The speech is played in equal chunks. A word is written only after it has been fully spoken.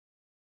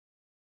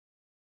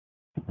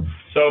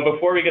So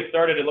before we get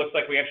started, it looks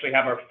like we actually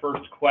have our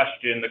first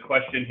question. The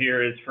question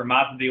here is for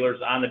Mazda dealers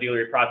on the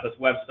Dealer eProcess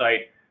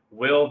website.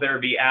 Will there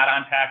be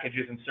add-on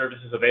packages and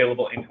services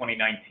available in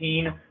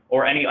 2019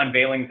 or any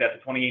unveilings at the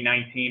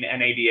 2019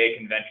 NADA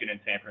convention in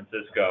San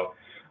Francisco?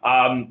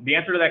 The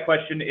answer to that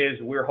question is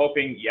we're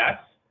hoping yes.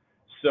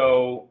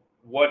 So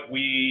what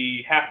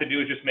we have to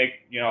do is just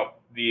make,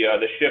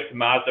 the Shift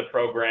Mazda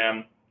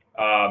program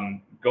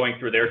going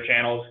through their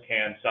channels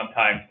can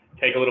sometimes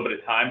take a little bit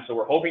of time. So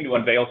we're hoping to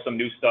unveil some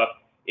new stuff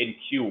in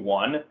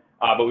Q1,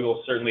 but we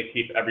will certainly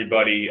keep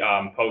everybody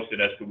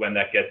posted as to when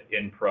that gets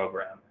in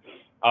program.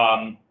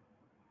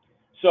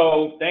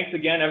 So thanks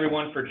again,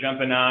 everyone, for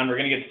jumping on. We're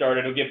going to get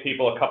started. We'll give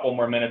people a couple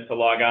more minutes to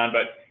log on,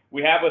 but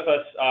we have with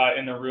us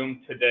in the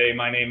room today,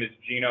 my name is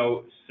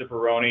Gino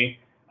Ciparroni.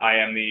 I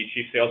am the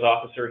Chief Sales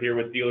Officer here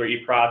with Dealer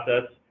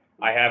eProcess.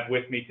 I have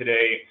with me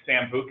today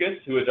Sam Bucas,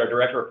 who is our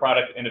Director of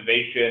Product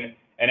Innovation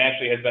and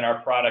actually has been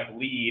our product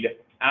lead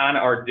on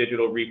our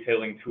digital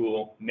retailing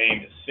tool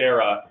named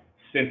SARA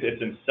since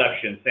its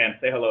inception. Sam,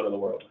 say hello to the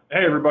world.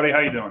 Hey, everybody. How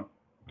you doing?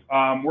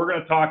 We're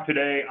going to talk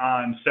today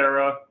on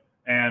SARA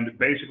and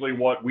basically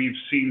what we've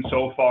seen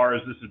so far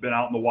as this has been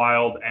out in the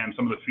wild and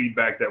some of the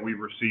feedback that we've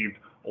received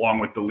along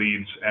with the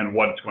leads and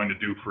what it's going to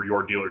do for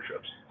your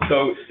dealerships.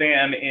 So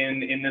Sam,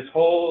 in this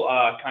whole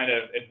kind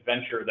of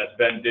adventure that's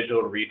been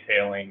digital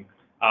retailing,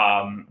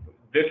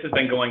 this has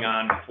been going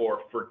on for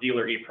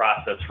Dealer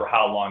eProcess for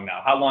how long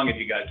now? How long have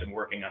you guys been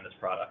working on this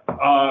product?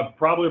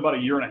 Probably about a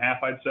year and a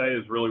half, I'd say,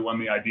 is really when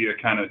the idea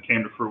kind of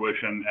came to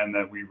fruition and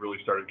that we really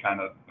started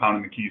kind of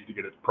pounding the keys to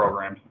get it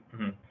programmed.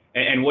 Mm-hmm.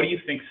 And what do you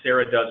think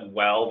SARA does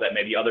well that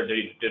maybe other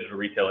digital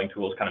retailing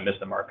tools kind of miss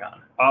the mark on?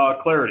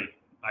 Clarity.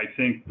 I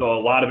think a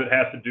lot of it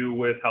has to do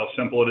with how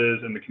simple it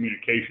is and the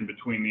communication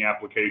between the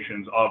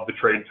applications of the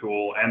trade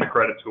tool and the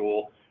credit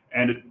tool.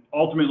 And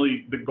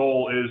ultimately, the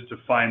goal is to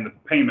find the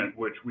payment,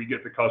 which we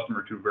get the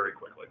customer to very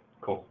quickly.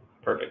 Cool.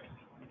 Perfect.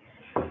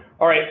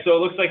 All right. So it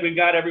looks like we've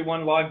got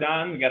everyone logged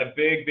on. We got a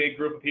big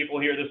group of people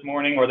here this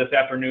morning or this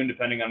afternoon,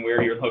 depending on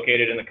where you're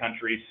located in the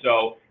country.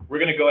 So we're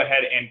going to go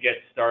ahead and get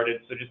started.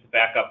 So just to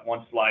back up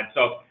one slide.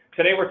 So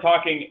today we're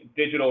talking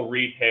digital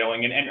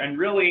retailing and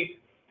really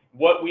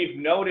what we've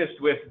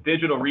noticed with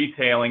digital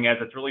retailing as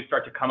it's really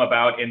start to come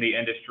about in the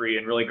industry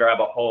and really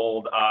grab a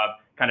hold of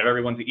kind of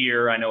everyone's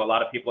ear. I know a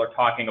lot of people are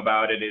talking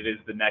about it. It is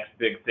the next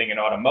big thing in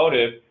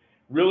automotive.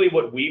 Really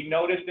what we've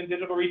noticed in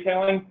digital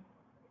retailing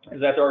is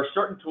that there are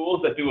certain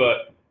tools that do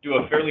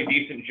a fairly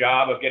decent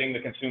job of getting the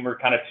consumer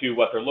kind of to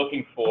what they're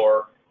looking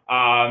for.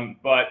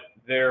 But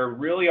there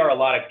really are a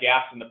lot of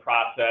gaps in the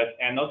process,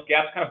 and those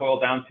gaps kind of boil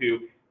down to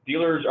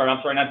dealers, or I'm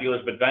sorry, not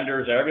dealers, but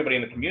vendors and everybody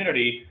in the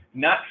community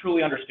not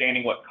truly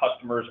understanding what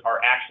customers are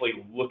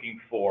actually looking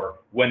for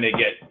when they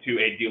get to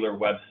a dealer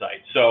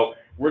website. So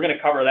we're going to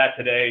cover that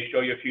today, show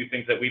you a few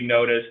things that we've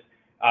noticed,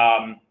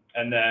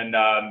 and then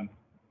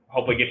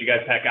hopefully get you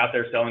guys back out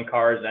there selling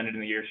cars, ending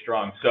the year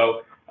strong.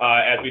 So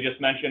as we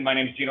just mentioned, my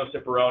name is Gino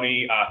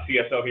Ciparroni,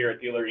 CSO here at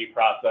Dealer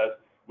eProcess.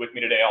 With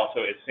me today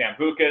also is Sam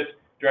Bucas,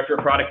 Director of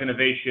Product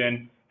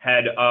Innovation,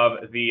 head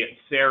of the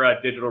SARA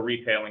Digital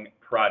Retailing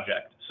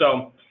Project.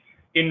 So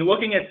in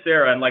looking at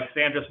SARA, and like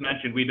Sam just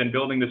mentioned, we've been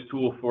building this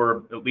tool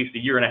for at least a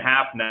year and a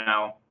half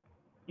now.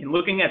 In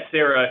looking at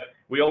SARA,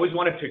 we always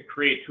wanted to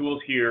create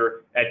tools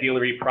here at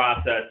Dealer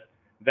eProcess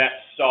that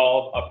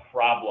solve a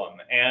problem.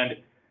 And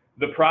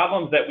the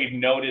problems that we've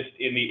noticed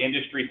in the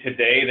industry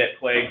today that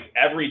plagues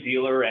every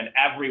dealer and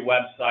every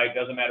website,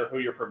 doesn't matter who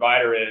your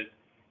provider is,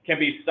 can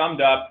be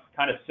summed up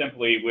kind of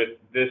simply with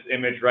this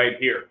image right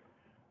here.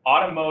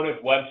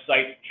 Automotive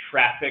website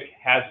traffic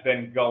has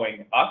been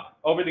going up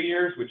over the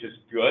years, which is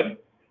good.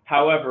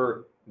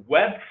 However,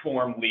 web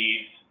form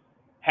leads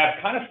have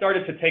kind of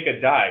started to take a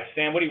dive.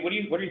 Sam, what are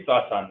your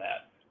thoughts on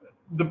that?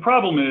 The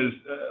problem is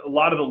a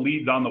lot of the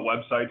leads on the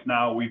websites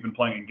now, we've been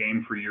playing a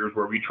game for years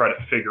where we try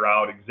to figure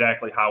out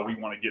exactly how we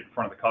want to get in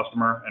front of the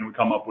customer, and we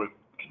come up with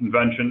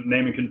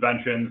naming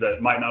conventions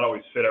that might not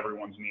always fit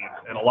everyone's needs.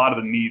 And a lot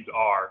of the needs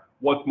are,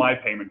 what's my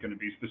payment going to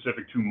be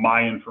specific to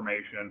my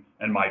information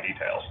and my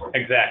details?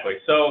 Exactly.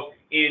 So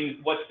in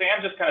what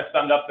Sam just kind of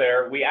summed up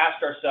there, we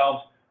asked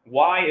ourselves,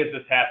 why is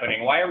this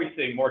happening? Why are we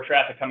seeing more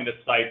traffic coming to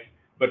sites,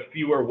 but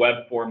fewer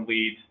web form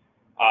leads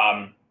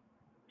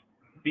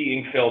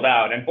being filled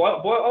out? And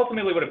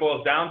ultimately what it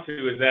boils down to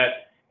is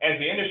that as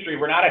the industry,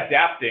 we're not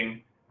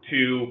adapting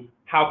to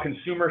how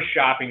consumer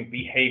shopping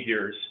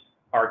behaviors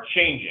are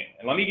changing.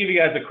 And let me give you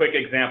guys a quick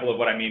example of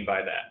what I mean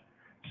by that.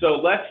 So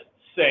let's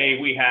say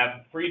we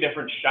have 3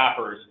 different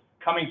shoppers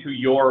coming to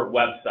your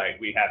website.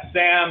 We have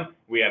Sam,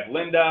 we have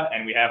Linda,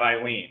 and we have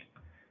Eileen.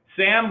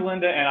 Sam,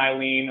 Linda, and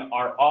Eileen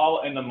are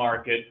all in the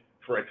market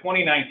for a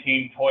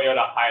 2019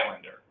 Toyota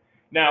Highlander.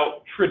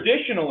 Now,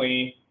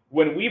 traditionally,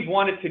 when we've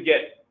wanted to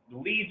get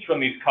leads from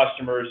these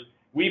customers,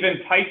 we've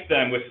enticed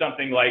them with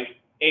something like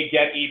a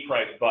Get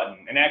ePrice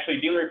button. And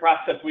actually, Dealer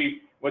eProcess,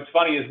 what's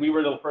funny is we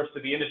were the first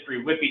to the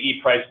industry with the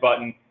ePrice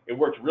button. It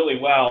worked really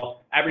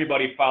well.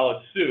 Everybody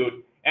followed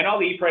suit. And all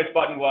the ePrice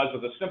button was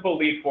a simple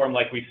lead form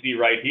like we see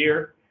right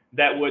here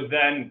that would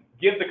then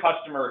give the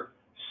customer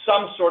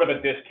some sort of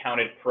a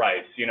discounted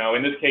price. You know,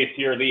 in this case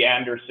here, the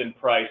Anderson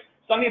price,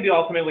 something to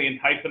ultimately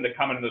entice them to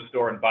come into the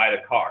store and buy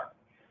the car.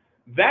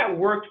 That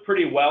worked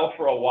pretty well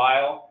for a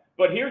while,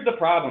 but here's the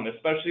problem,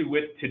 especially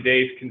with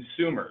today's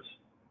consumers.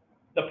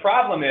 The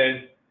problem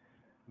is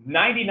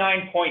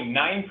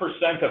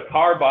 99.9% of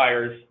car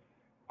buyers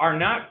are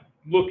not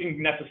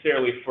looking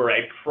necessarily for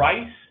a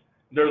price,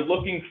 they're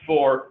looking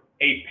for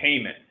a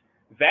payment.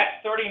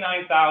 That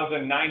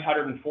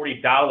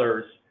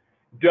 $39,940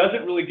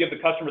 doesn't really give the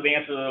customer the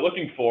answer they're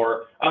looking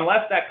for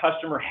unless that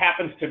customer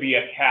happens to be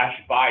a cash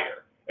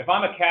buyer. If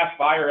I'm a cash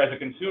buyer as a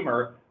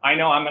consumer, I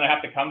know I'm going to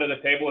have to come to the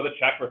table with a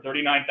check for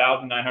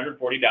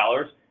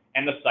 $39,940,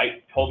 and the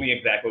site told me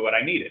exactly what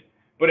I needed.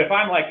 But if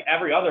I'm like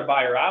every other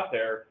buyer out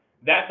there,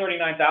 that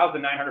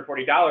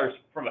 $39,940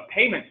 from a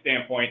payment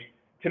standpoint,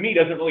 to me,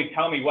 doesn't really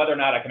tell me whether or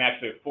not I can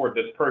actually afford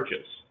this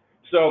purchase.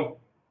 So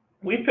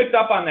we picked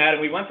up on that,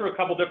 and we went through a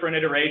couple different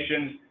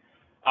iterations.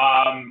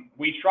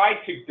 We tried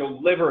to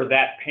deliver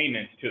that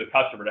payment to the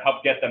customer to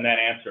help get them that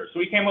answer. So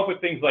we came up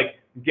with things like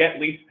get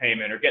lease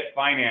payment or get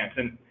finance,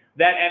 and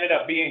that ended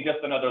up being just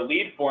another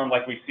lead form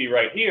like we see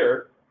right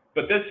here.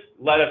 But this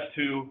led us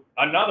to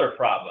another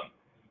problem.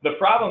 The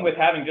problem with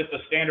having just a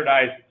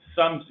standardized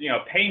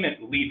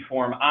payment lead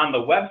form on the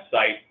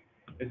website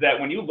is that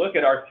when you look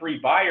at our three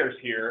buyers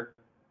here,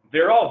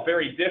 they're all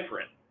very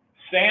different.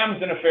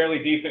 Sam's in a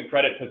fairly decent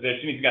credit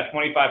position. He's got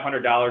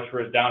 $2,500 for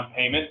his down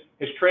payment.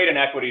 His trade-in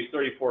equity is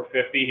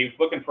 $3,450. He's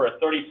looking for a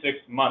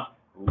 36-month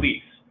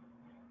lease.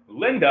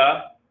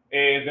 Linda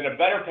is in a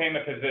better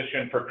payment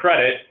position for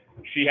credit.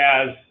 She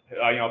has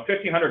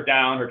 $1,500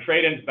 down. Her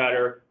trade-in's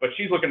better, but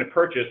she's looking to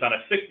purchase on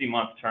a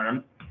 60-month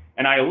term.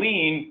 And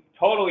Eileen,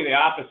 totally the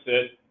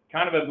opposite,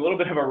 kind of a little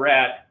bit of a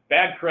rat,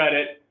 bad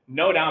credit,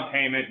 no down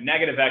payment,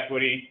 negative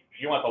equity.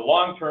 She wants a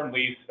long-term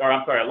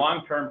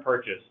long-term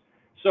purchase.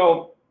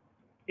 So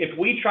if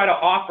we try to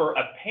offer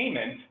a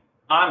payment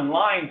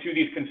online to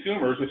these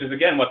consumers, which is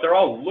again what they're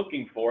all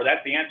looking for,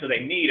 that's the answer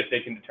they need if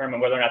they can determine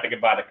whether or not they can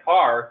buy the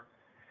car,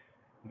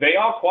 they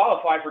all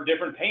qualify for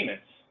different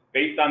payments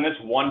based on this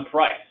one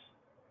price.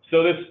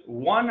 So this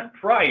one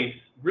price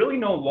really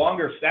no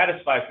longer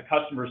satisfies the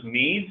customer's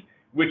needs,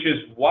 which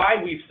is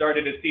why we've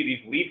started to see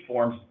these lead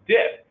forms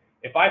dip.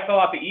 If I fill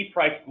out the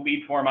e-price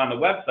lead form on the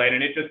website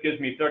and it just gives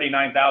me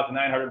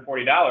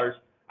 $39,940,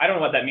 I don't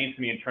know what that means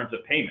to me in terms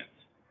of payments.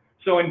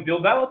 So in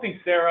developing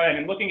SARA and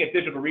in looking at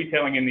digital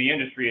retailing in the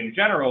industry in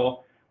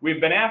general, we've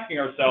been asking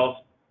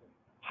ourselves,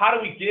 how do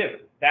we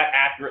give that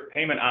accurate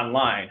payment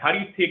online? How do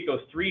you take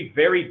those three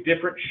very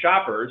different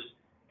shoppers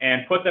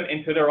and put them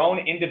into their own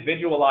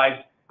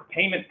individualized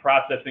payment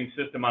processing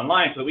system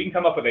online so that we can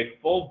come up with a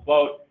full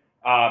boat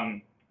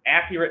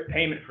accurate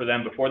payment for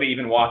them before they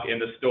even walk in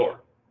the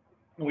store?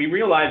 We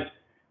realized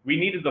we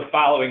needed the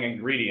following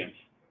ingredients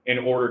in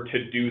order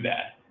to do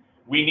that.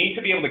 We need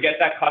to be able to get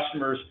that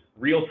customer's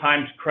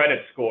real-time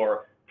credit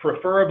score,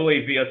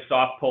 preferably via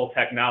soft pull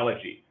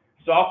technology.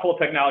 Soft pull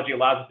technology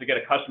allows us to get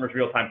a customer's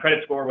real-time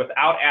credit score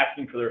without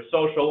asking for their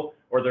social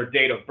or their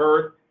date of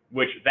birth,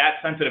 which that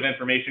sensitive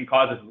information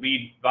causes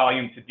lead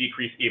volume to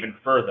decrease even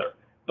further.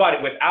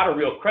 But without a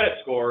real credit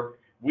score,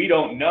 we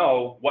don't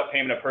know what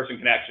payment a person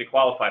can actually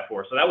qualify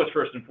for. So that was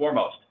first and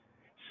foremost.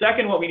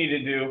 Second, what we need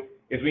to do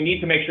is we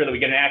need to make sure that we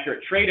get an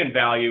accurate trade-in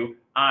value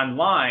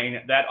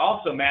online that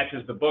also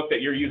matches the book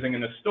that you're using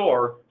in the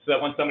store, so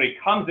that when somebody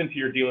comes into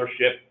your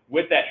dealership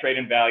with that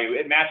trade-in value,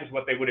 it matches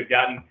what they would have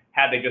gotten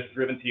had they just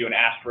driven to you and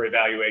asked for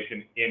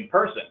evaluation in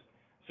person.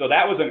 So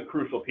that was a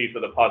crucial piece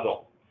of the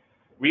puzzle.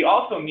 We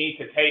also need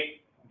to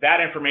take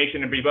that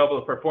information and be able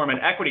to perform an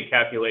equity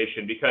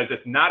calculation, because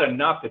it's not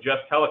enough to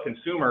just tell a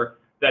consumer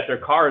that their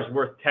car is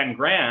worth 10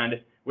 grand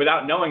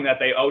without knowing that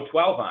they owe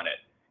 12 on it.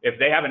 If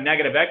they have a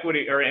negative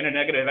equity or in a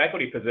negative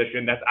equity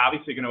position, that's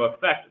obviously going to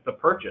affect the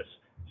purchase.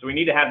 So we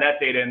need to have that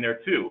data in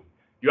there too.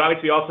 You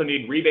obviously also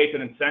need rebates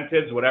and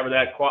incentives, whatever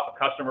that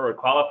customer would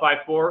qualify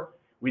for.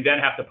 We then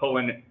have to pull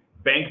in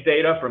bank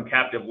data from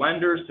captive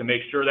lenders to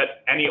make sure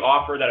that any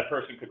offer that a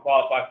person could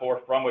qualify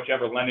for from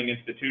whichever lending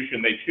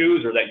institution they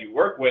choose or that you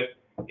work with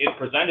is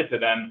presented to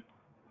them.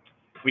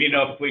 We need to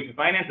know if it's lease and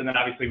finance, and then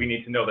obviously we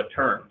need to know the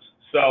terms.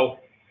 So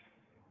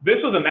this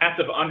was a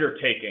massive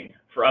undertaking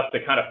for us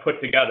to kind of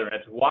put together, and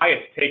it's why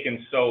it's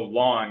taken so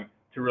long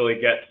to really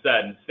get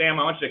said. And Sam,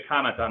 I want you to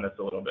comment on this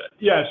a little bit.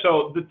 Yeah,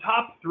 so the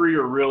top three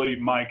are really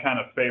my kind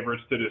of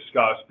favorites to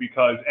discuss,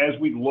 because as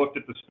we looked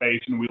at the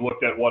space and we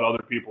looked at what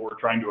other people were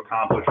trying to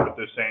accomplish with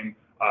this same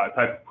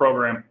type of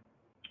program,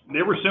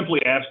 they were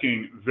simply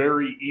asking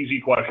very easy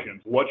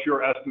questions. What's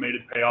your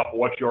estimated payoff?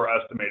 What's your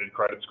estimated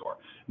credit score?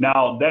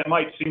 Now, that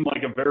might seem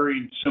like a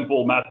very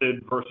simple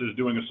method versus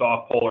doing a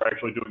soft pull or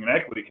actually doing an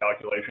equity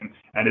calculation,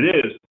 and it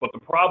is, but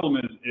the problem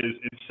is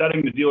it's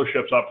setting the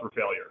dealerships up for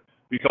failure.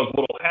 Because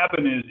what will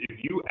happen is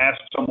if you ask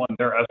someone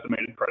their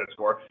estimated credit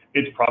score,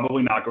 it's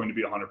probably not going to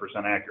be 100%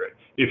 accurate.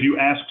 If you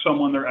ask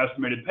someone their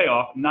estimated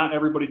payoff, not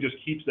everybody just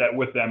keeps that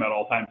with them at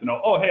all times to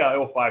know, oh, hey, I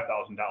owe $5,000.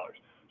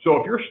 So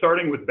if you're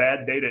starting with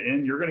bad data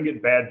in, you're going to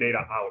get bad data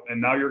out. And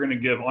now you're going to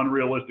give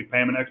unrealistic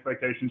payment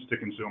expectations to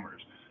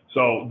consumers.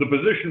 So the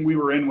position we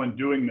were in when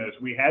doing this,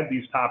 we had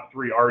these top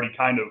three already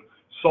kind of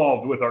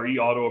solved with our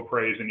e-auto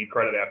appraise and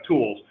e-credit app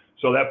tools.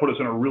 So that put us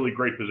in a really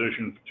great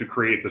position to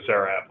create the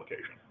SARA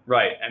application.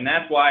 Right, and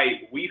that's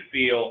why we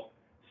feel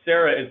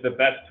SARA is the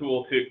best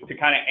tool to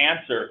kind of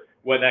answer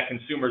what that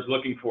consumer is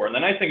looking for. And the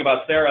nice thing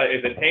about SARA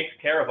is it takes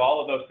care of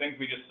all of those things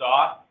we just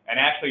saw and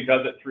actually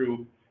does it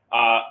through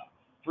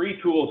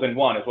 3 tools in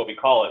 1 is what we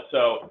call it.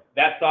 So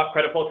that soft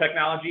credit pull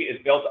technology is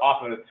built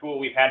off of a tool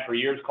we've had for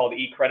years called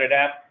e-credit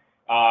app.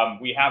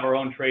 We have our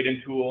own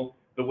trade-in tool.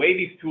 The way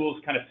these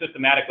tools kind of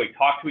systematically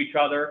talk to each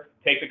other,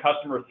 take the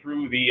customer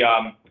through the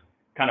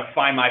kind of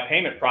find my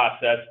payment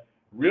process,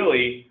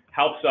 really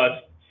helps us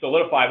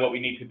solidify what we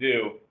need to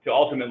do to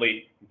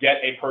ultimately get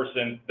a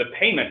person the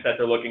payments that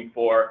they're looking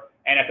for,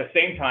 and at the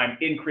same time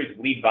increase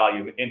lead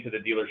volume into the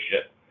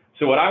dealership.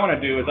 So what I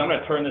want to do is I'm going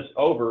to turn this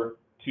over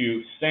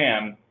to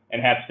Sam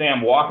and have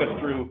Sam walk us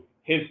through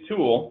his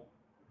tool.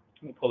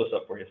 Let me pull this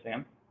up for you,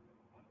 Sam,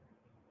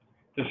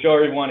 to show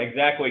everyone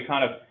exactly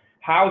kind of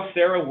how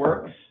SARA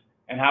works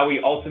and how we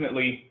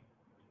ultimately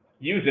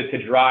use it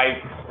to drive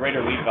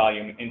greater lead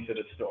volume into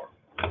the store.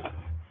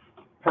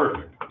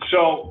 Perfect.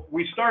 So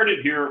we started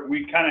here,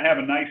 we kind of have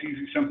a nice,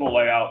 easy, simple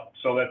layout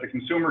so that the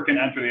consumer can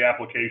enter the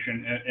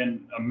application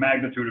in a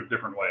magnitude of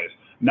different ways.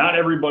 Not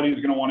everybody is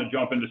going to want to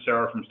jump into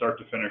SARA from start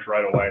to finish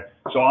right away.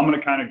 So I'm going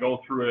to kind of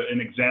go through an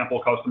example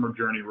customer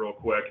journey real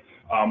quick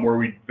where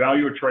we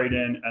value a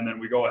trade-in and then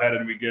we go ahead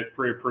and we get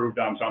pre-approved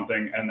on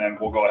something and then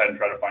we'll go ahead and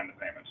try to find the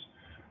payments.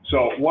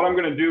 So what I'm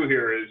going to do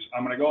here is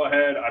I'm going to go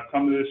ahead, I've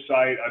come to this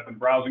site, I've been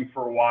browsing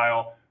for a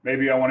while.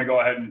 Maybe I want to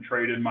go ahead and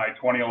trade in my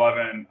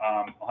 2011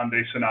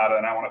 Hyundai Sonata,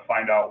 and I want to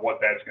find out what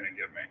that's going to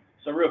give me.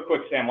 So real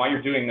quick, Sam, while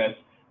you're doing this,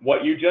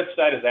 what you just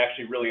said is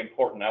actually really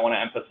important. I want to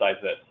emphasize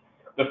this.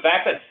 The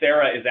fact that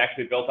SARA is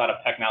actually built out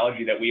of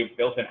technology that we have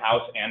built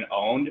in-house and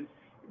owned,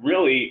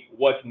 really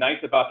what's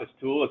nice about this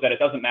tool is that it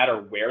doesn't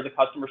matter where the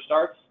customer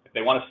starts. If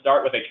they want to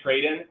start with a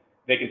trade-in,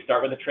 they can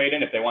start with a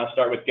trade-in. If they want to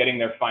start with getting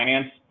their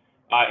finance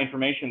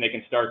information, they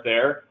can start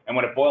there. And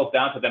when it boils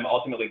down to them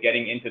ultimately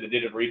getting into the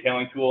digital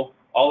retailing tool,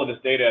 all of this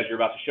data, as you're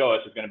about to show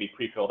us, is going to be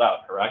pre-filled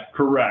out, correct?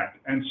 Correct.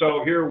 And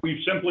so here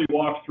we've simply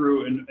walked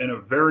through in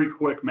a very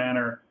quick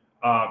manner,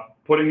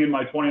 putting in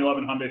my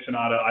 2011 Hyundai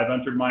Sonata, I've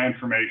entered my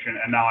information,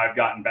 and now I've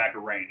gotten back a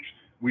range.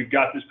 We've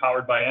got this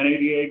powered by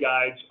NADA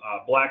guides,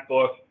 Black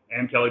Book,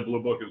 and Kelly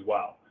Blue Book as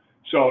well.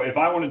 So if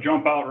I want to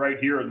jump out right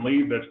here and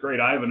leave, that's great.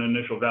 I have an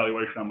initial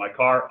valuation on my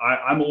car.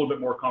 I'm a little bit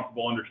more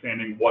comfortable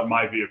understanding what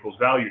my vehicle's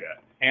valued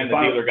at. And the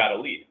dealer got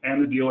a lead.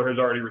 And the dealer has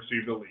already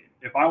received a lead.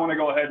 If I want to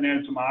go ahead and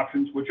add some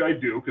options, which I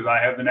do because I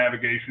have the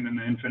navigation and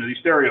the Infinity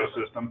stereo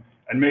system,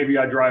 and maybe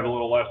I drive a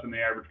little less than the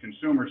average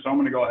consumer, so I'm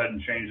going to go ahead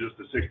and change this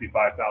to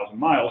 65,000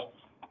 miles.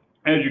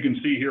 As you can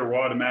see here, we're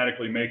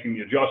automatically making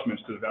the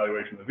adjustments to the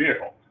valuation of the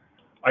vehicle.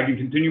 I can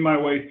continue my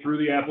way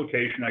through the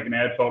application. I can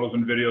add photos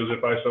and videos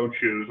if I so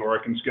choose, or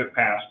I can skip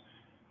past.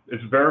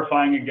 It's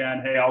verifying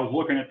again, hey, I was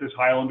looking at this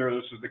Highlander.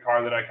 This is the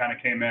car that I kind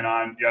of came in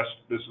on. Yes,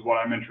 this is what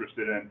I'm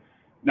interested in.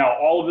 Now,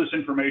 all of this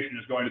information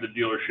is going to the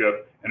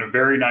dealership in a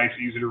very nice,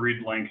 easy to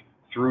read link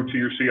through to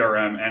your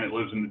CRM, and it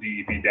lives in the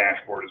DEP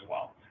dashboard as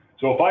well.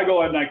 So if I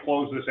go ahead and I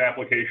close this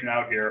application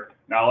out here,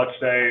 now let's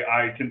say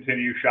I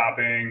continue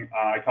shopping,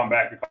 I come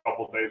back a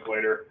couple of days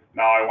later,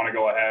 now I want to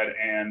go ahead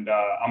and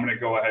I'm going to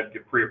go ahead and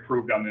get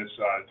pre-approved on this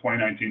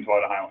 2019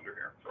 Toyota Highlander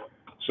here.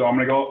 So I'm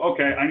going to go,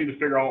 okay, I need to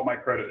figure out what my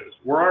credit is.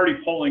 We're already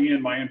pulling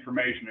in my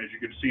information, as you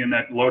can see in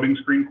that loading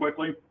screen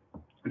quickly.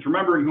 It's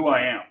remembering who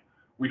I am.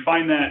 We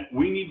find that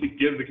we need to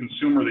give the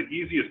consumer the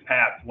easiest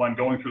path when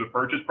going through the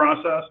purchase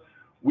process.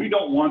 We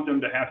don't want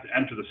them to have to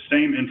enter the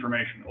same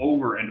information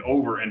over and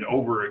over and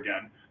over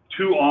again.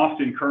 Too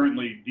often,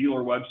 currently,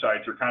 dealer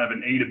websites are kind of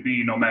an A to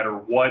B no matter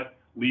what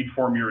lead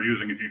form you're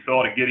using. If you fill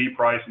out a get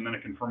e-price and then a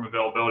confirm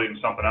availability and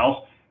something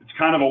else, it's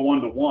kind of a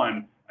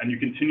one-to-one, and you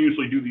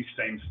continuously do these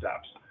same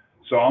steps.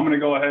 So I'm going to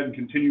go ahead and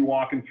continue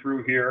walking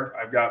through here.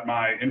 I've got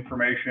my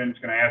information. It's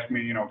going to ask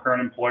me,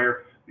 current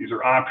employer. These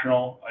are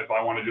optional. If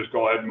I want to just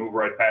go ahead and move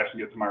right past and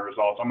get to my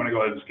results, I'm going to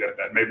go ahead and skip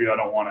that. Maybe I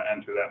don't want to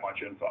enter that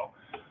much info.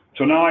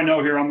 So now I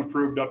know here I'm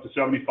approved up to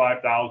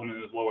 75,000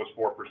 and as low as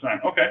 4%.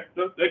 Okay,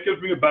 that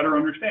gives me a better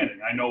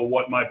understanding. I know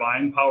what my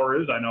buying power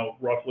is. I know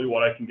roughly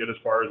what I can get as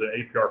far as an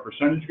APR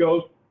percentage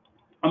goes.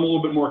 I'm a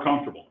little bit more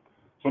comfortable.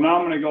 So now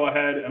I'm going to go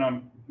ahead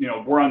and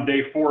we're on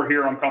day 4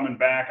 here. I'm coming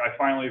back. I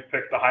finally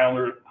picked the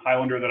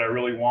Highlander that I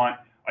really want.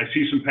 I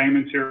see some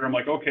payments here. I'm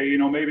like, okay,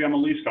 maybe I'm a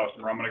lease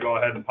customer. I'm going to go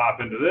ahead and pop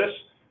into this.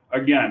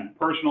 Again,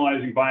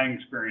 personalizing buying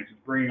experience. It's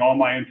bringing all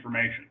my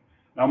information.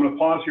 Now I'm going to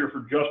pause here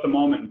for just a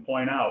moment and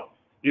point out,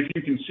 if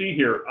you can see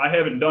here, I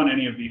haven't done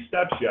any of these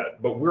steps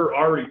yet, but we're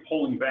already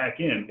pulling back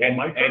in what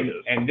my code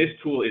is. And this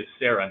tool is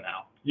SARA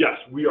now. Yes,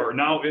 we are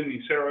now in the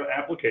SARA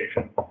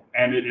application,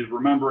 and it is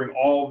remembering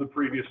all of the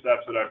previous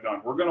steps that I've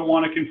done. We're going to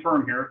want to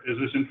confirm here, is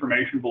this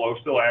information below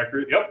still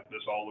accurate? Yep,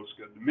 this all looks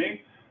good to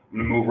me. I'm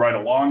going to move right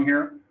along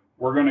here.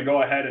 We're going to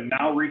go ahead and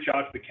now reach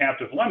out to the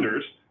captive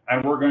lenders,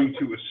 and we're going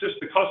to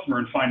assist the customer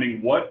in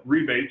finding what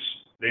rebates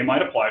they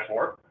might apply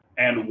for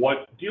and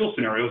what deal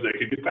scenarios they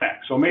could get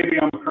back. So maybe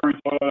I'm a current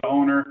Toyota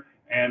owner,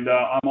 and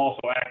I'm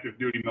also active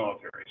duty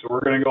military. So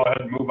we're going to go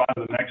ahead and move on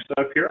to the next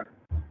step here.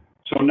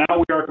 So now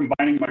we are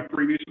combining my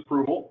previous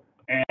approval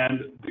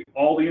and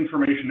all the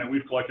information that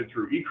we've collected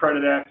through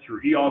eCredit app,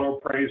 through eAuto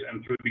Appraise,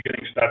 and through the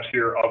beginning steps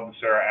here of the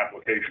SARA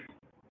application.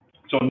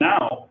 So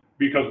now,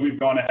 because we've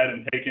gone ahead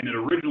and taken, it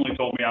originally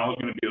told me I was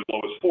going to be as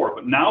low as 4,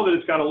 but now that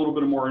it's got a little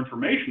bit more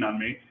information on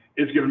me,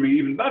 it's given me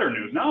even better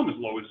news. Now I'm as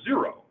low as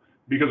 0,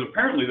 because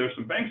apparently there's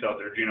some banks out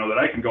there, Gino, that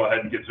I can go ahead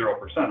and get 0%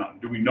 on.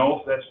 Do we know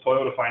if that's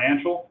Toyota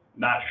Financial?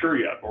 Not sure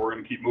yet, but we're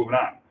going to keep moving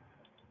on.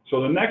 So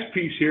the next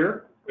piece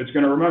here, it's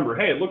going to remember,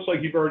 hey, it looks like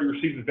you've already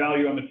received the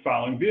value on the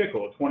following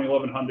vehicle, a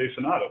 2011 Hyundai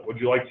Sonata.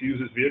 Would you like to use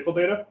this vehicle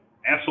data?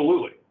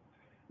 Absolutely.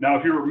 Now,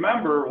 if you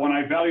remember, when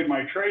I valued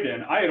my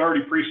trade-in, I had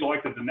already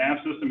pre-selected the nav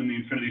system and the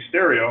Infinity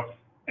stereo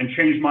and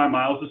changed my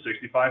miles to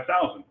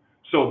 65,000.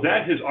 So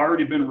that has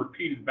already been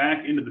repeated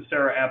back into the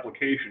SARA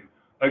application.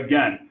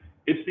 Again,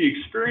 it's the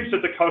experience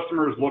that the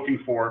customer is looking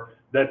for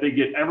that they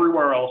get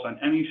everywhere else on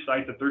any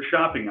site that they're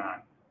shopping on,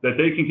 that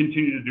they can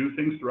continue to do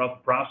things throughout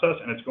the process,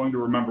 and it's going to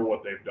remember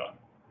what they've done.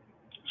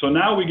 So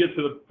now we get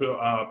to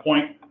the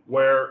point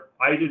where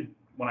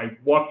when I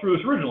walked through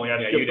this originally, I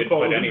skipped the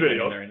photos and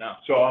videos.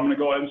 So I'm going to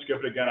go ahead and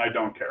skip it again. I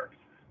don't care.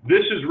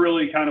 This is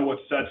really kind of what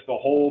sets the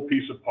whole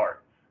piece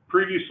apart.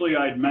 Previously,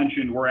 I'd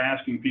mentioned we're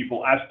asking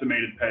people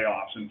estimated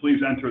payoffs, and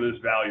please enter this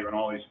value and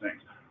all these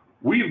things.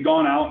 We've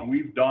gone out and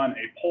we've done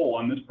a poll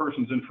on this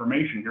person's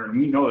information here, and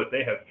we know that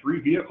they have 3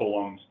 vehicle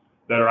loans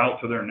that are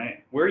out to their name.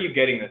 Where are you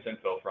getting this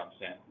info from,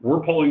 Stan? We're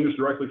pulling this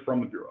directly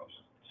from the bureaus.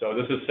 So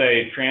this is,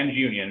 say,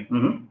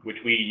 TransUnion, which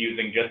we,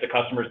 using just the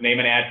customer's name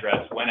and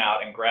address, went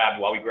out and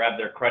grabbed, while we grabbed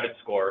their credit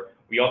score,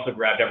 we also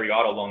grabbed every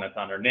auto loan that's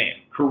on their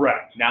name.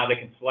 Correct. Now they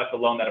can select the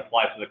loan that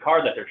applies to the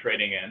car that they're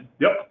trading in.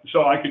 Yep.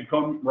 So I could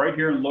come right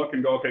here and look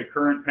and go, okay,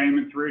 current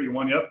payment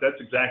 381. Yep, that's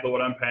exactly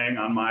what I'm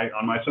paying on my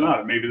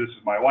Sonata. Maybe this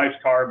is my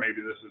wife's car. Maybe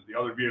this is the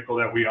other vehicle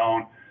that we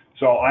own.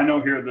 So I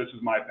know here this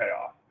is my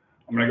payoff.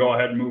 I'm going to go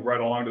ahead and move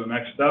right along to the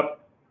next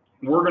step.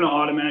 We're going to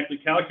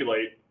automatically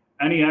calculate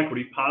any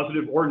equity,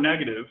 positive or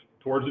negative,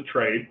 towards a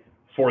trade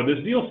for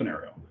this deal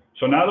scenario.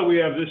 So now that we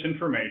have this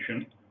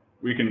information,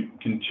 we can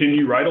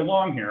continue right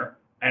along here,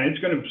 and it's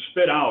going to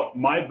spit out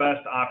my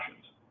best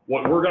options.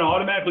 What we're going to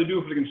automatically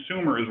do for the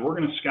consumer is we're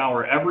going to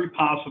scour every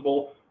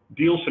possible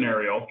deal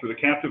scenario through the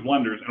captive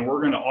lenders, and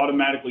we're going to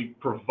automatically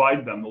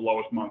provide them the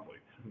lowest monthly.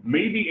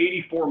 Maybe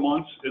 84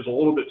 months is a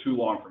little bit too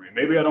long for me.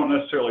 Maybe I don't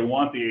necessarily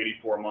want the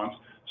 84 months,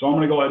 so I'm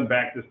going to go ahead and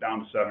back this down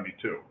to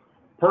 72.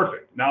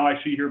 Perfect. Now I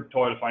see here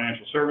Toyota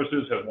Financial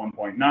Services has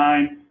 1.9.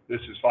 This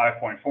is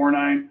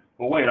 5.49.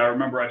 But wait, I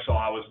remember I saw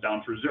I was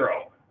down for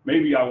 0.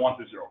 Maybe I want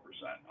the 0%.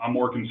 I'm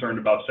more concerned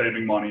about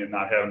saving money and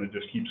not having to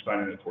just keep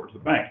spending it towards the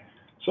bank.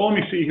 So let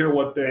me see here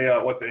what they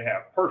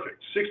have.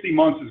 Perfect. 60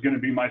 months is going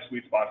to be my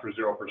sweet spot for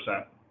 0%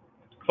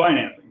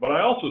 financing. But I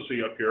also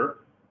see up here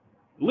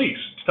lease.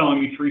 It's telling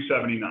me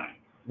 379.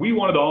 We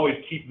wanted to always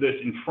keep this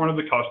in front of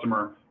the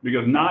customer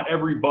because not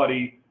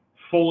everybody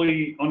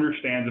fully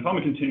understands. If I'm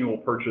a continual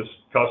purchase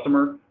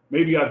customer,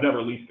 maybe I've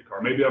never leased a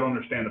car. Maybe I don't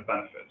understand the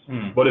benefits.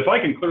 But if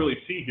I can clearly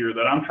see here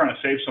that I'm trying to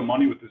save some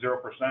money with the 0%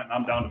 and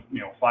I'm down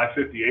to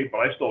 558, but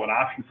I still have an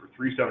option for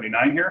 379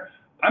 here,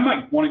 I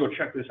might want to go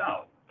check this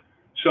out.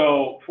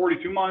 So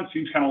 42 months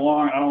seems kind of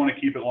long. I don't want to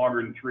keep it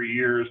longer than 3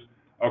 years.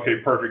 Okay,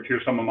 perfect.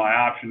 Here's some of my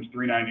options,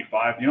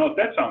 395. You know what?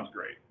 That sounds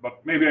great. But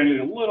maybe I need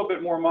a little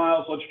bit more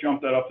miles. Let's jump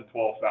that up to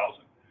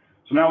 12,000.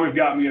 So now we've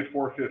got me at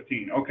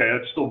 415. Okay,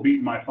 that's still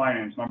beating my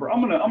finance number. I'm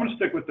gonna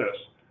stick with this.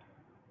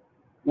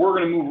 We're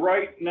gonna move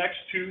right next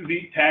to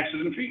the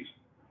taxes and fees.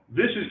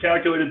 This is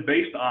calculated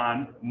based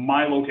on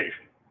my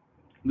location.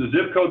 The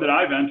zip code that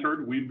I've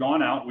entered, we've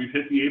gone out, we've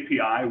hit the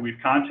API, we've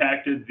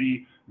contacted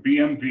the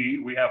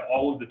BMV, we have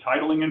all of the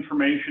titling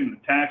information,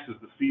 the taxes,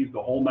 the fees,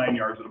 the whole 9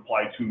 yards that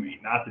apply to me,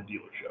 not the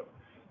dealership.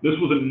 This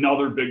was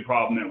another big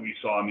problem that we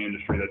saw in the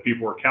industry, that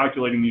people were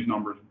calculating these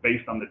numbers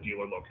based on the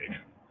dealer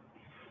location.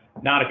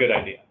 Not a good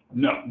idea.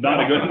 No,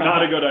 not a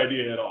good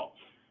idea at all.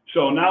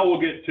 So now we'll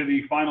get to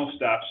the final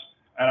steps,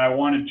 and I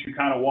wanted to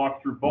kind of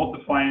walk through both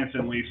the finance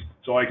and lease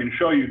so I can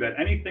show you that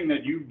anything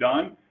that you've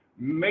done,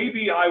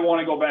 maybe I want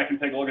to go back and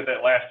take a look at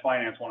that last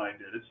finance one I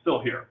did. It's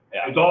still here.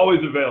 Yeah. It's always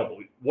available.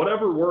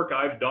 Whatever work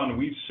I've done,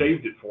 we've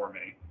saved it for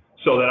me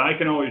so that I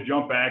can always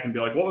jump back and be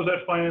like, what was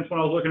that finance one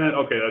I was looking at?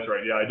 Okay, that's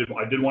right. Yeah,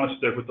 I did want to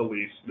stick with the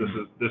lease. This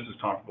is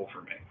comfortable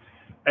for me.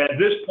 At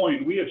this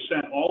point, we have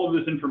sent all of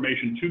this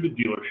information to the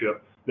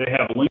dealership. They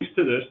have links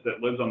to this that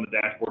lives on the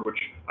dashboard, which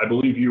I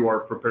believe you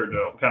are prepared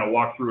to kind of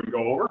walk through and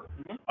go over.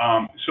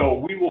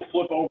 So we will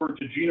flip over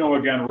to Gino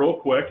again real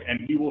quick,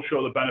 and he will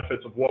show the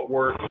benefits of what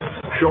we're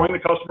showing the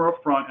customer up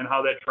front and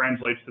how that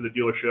translates to the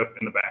dealership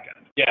in the back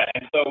end. Yeah,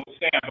 and so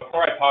Sam,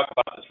 before I talk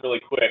about this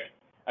really quick,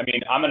 I mean,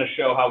 I'm going to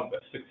show how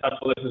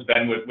successful this has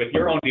been with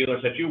your own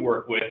dealers that you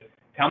work with.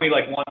 Tell me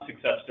like one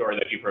success story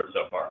that you've heard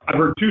so far. I've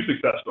heard 2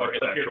 success stories,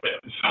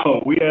 actually.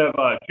 So we have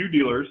 2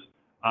 dealers.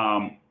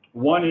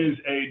 One is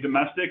a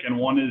domestic and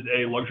one is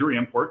a luxury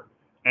import,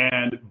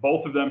 and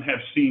both of them have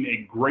seen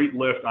a great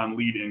lift on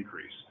lead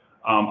increase.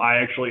 I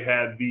actually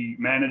had the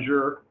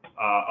manager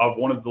of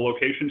one of the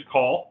locations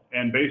call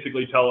and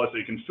basically tell us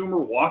a consumer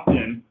walked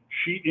in,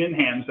 sheet in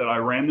hand, said, I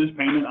ran this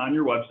payment on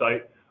your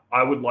website.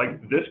 I would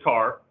like this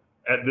car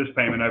at this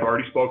payment. I've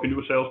already spoken to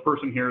a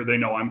salesperson here. They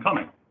know I'm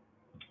coming.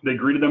 They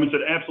greeted them and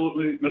said,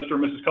 absolutely, Mr.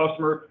 and Mrs.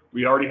 Customer,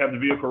 we already have the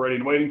vehicle ready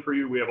and waiting for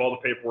you. We have all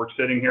the paperwork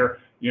sitting here.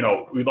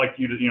 We'd like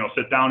you to,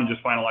 sit down and just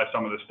finalize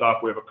some of this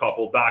stuff. We have a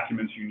couple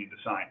documents you need to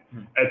sign.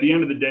 At the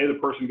end of the day, the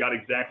person got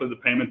exactly the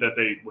payment that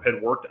they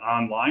had worked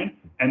online.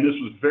 And this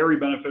was very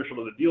beneficial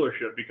to the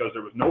dealership because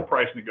there was no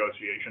price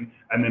negotiation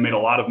and they made a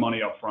lot of money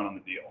up front on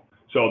the deal.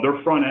 So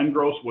their front end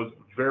gross was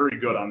very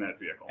good on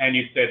that vehicle. And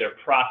you say their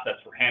process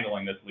for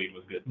handling this lead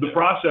was good too. The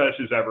process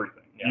is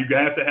everything. Yeah. You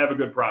have to have a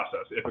good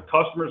process. If a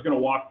customer is going to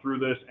walk through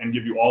this and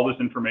give you all this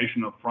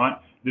information up front,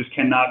 this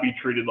cannot be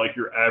treated like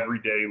your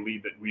everyday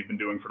lead that we've been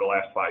doing for the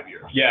last 5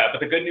 years. Yeah, but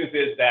the good news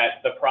is that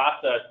the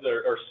process,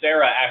 or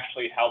SARA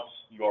actually helps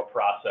your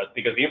process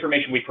because the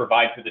information we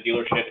provide to the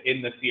dealership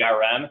in the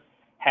CRM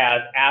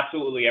has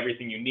absolutely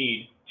everything you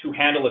need to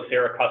handle a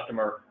SARA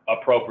customer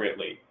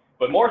appropriately.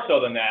 But more so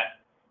than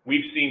that,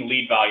 we've seen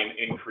lead volume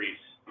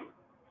increase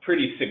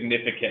pretty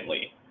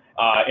significantly.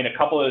 In a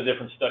couple of the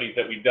different studies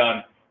that we've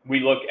done, we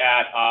look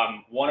at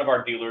one of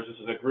our dealers. This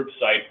is a group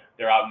site.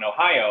 They're out in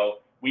Ohio.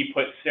 We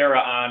put SARA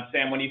on.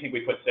 Sam, when do you think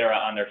we put SARA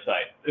on their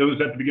site? It was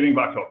at the beginning of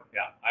October.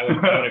 Yeah, I would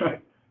agree.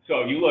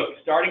 So if you look,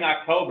 starting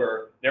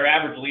October, their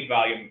average lead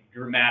volume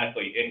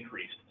dramatically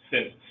increased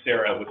since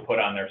SARA was put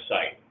on their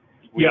site.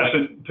 Yes,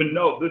 and to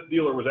note, this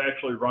dealer was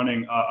actually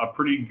running a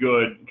pretty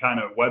good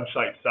kind of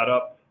website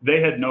setup. They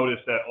had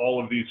noticed that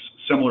all of these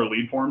similar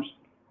lead forms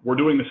were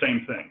doing the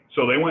same thing.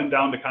 So they went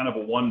down to kind of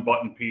a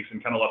one-button piece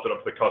and kind of left it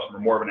up to the customer,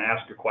 more of an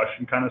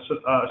ask-a-question kind of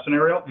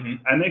scenario.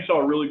 And they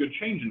saw a really good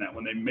change in that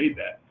when they made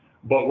that.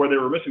 But where they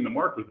were missing the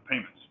mark was the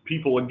payments.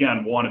 People,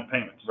 again, wanted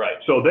payments. Right.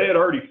 So they had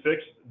already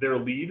fixed their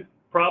lead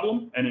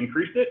problem and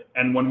increased it.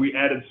 And when we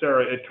added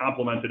SARA, it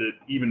complemented it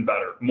even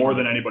better, more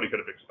than anybody could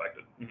have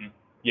expected.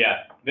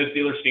 Yeah, this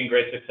dealer's seen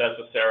great success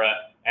with SARA,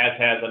 as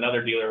has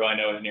another dealer who I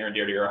know is near and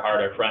dear to your heart,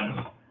 our friends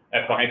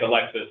at Behind the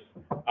Lexus.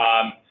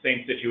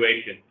 Same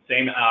situation,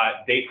 same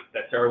date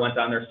that SARA went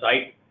on their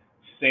site,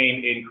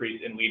 same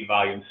increase in lead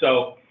volume.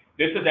 So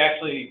this has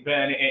actually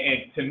been,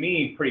 to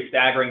me, pretty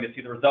staggering to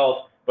see the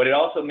results, but it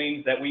also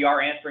means that we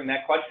are answering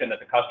that question that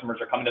the customers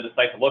are coming to the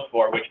site to look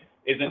for, which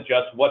isn't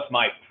just what's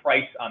my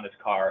price on this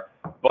car,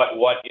 but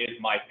what is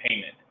my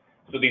payment.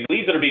 So these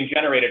leads that are being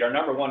generated are,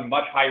 number one,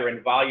 much higher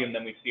in volume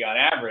than we see on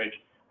average,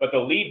 but the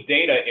lead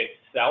data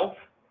itself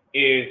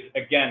is,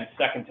 again,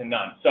 second to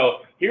none. So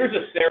here's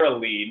a SARA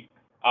lead.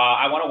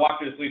 I want to walk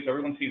through this lead so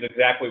everyone sees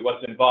exactly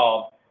what's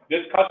involved.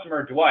 This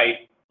customer,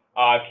 Dwight,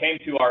 came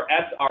to our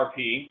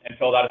SRP and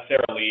filled out a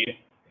SARA lead.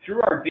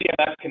 Through our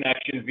DMS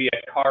connection via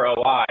Car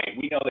OI,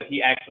 we know that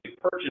he actually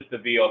purchased the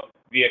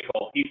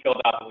vehicle he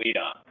filled out the lead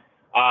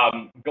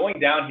on. Going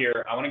down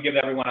here, I want to give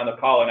everyone on the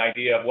call an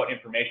idea of what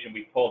information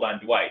we pulled on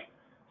Dwight.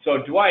 So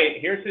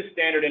Dwight, here's his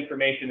standard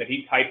information that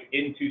he typed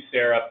into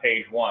SARA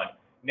page 1.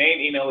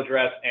 Name, email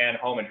address, and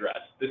home address.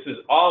 This is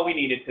all we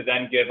needed to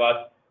then give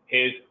us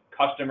his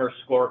customer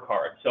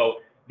scorecard. So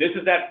this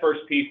is that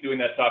first piece doing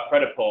that soft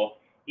credit pull.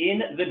 In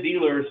the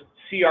dealer's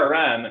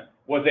CRM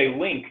was a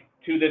link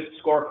to this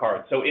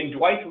scorecard. So in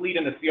Dwight's lead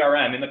in the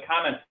CRM, in the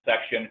comments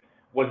section,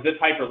 was this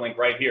hyperlink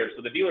right here.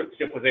 So the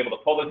dealership was able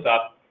to pull this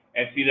up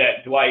and see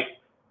that Dwight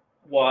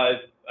was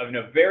in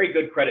a very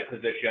good credit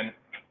position,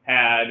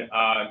 had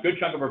a good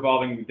chunk of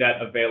revolving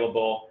debt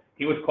available.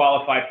 He was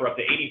qualified for up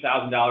to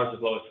 $80,000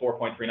 as low as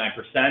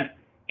 4.39%,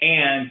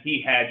 and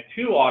he had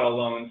 2 auto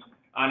loans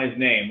on his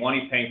name. One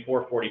he's paying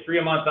 $443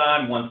 a month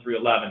on, one's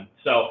 $311.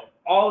 So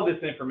all of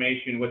this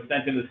information was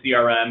sent in the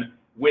CRM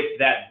with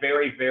that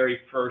very, very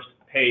first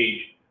page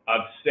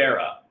of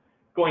SARA.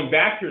 Going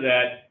back to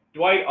that,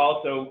 Dwight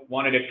also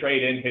wanted to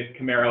trade in his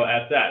Camaro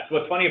SS.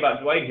 What's funny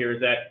about Dwight here is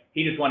that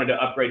he just wanted to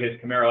upgrade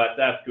his Camaro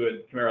SS to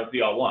a Camaro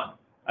ZL1.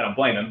 I don't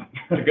blame him.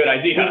 It's a good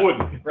idea. Who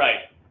wouldn't?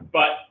 Right.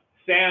 But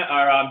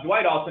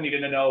Dwight also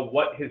needed to know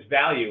what his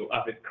value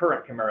of his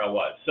current Camaro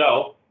was.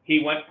 So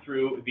he went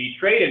through the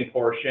trade-in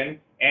portion,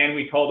 and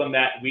we told him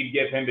that we'd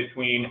give him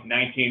between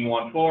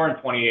 $19,140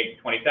 and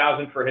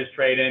 $28,000 for his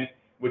trade-in,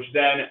 which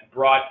then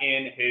brought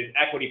in his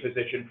equity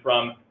position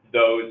from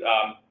those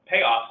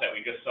payoffs that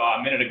we just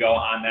saw a minute ago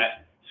on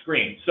that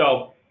screen.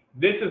 So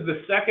this is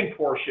the second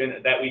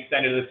portion that we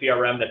send into the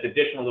CRM that's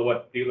additional to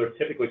what dealers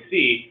typically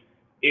see,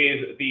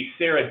 is the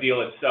SARA deal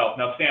itself.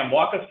 Now, Sam,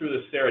 walk us through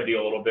the SARA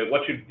deal a little bit.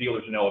 What should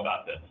dealers know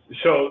about this?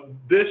 So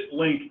this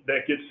link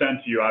that gets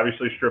sent to you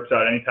obviously strips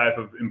out any type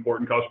of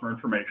important customer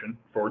information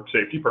for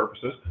safety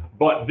purposes,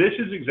 but this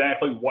is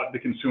exactly what the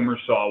consumers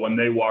saw when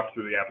they walked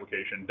through the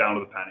application down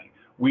to the penny.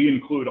 We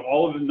include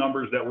all of the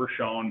numbers that were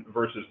shown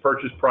versus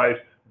purchase price,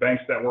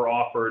 banks that were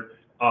offered,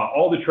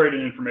 all the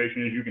trade-in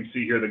information. As you can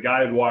see here, the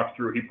guy had walked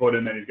through, he put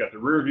in that he's got the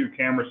rear view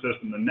camera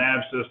system, the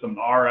nav system,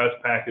 the RS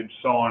package,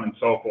 so on and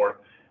so forth.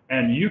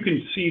 And you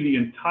can see the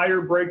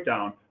entire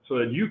breakdown so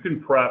that you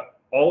can prep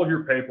all of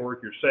your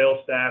paperwork, your sales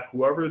staff,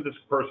 whoever this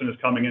person is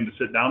coming in to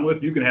sit down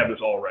with, you can have this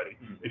all ready.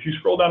 If you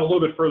scroll down a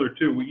little bit further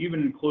too, we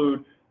even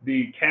include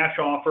the cash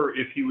offer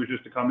if he was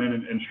just to come in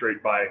and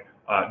straight buy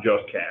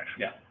just cash.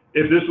 Yeah.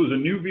 If this was a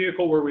new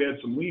vehicle where we had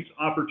some lease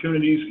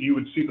opportunities, you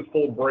would see the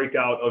full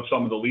breakout of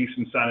some of the lease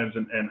incentives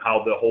and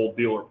how the whole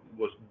deal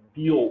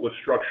was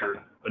structured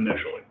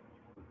initially.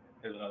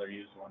 Here's another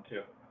used one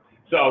too.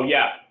 So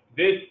yeah,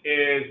 this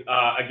is,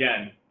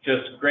 again,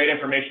 just great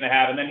information to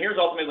have. And then here's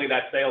ultimately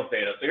that sales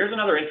data. So here's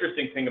another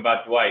interesting thing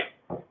about Dwight.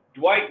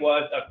 Dwight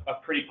was a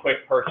pretty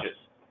quick purchase.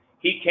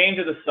 He came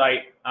to the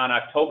site on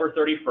October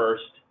 31st,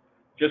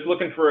 just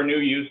looking for a new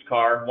used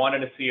car, wanted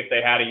to see if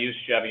they had a used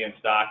Chevy in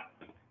stock,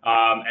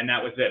 and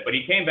that was it. But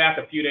he came back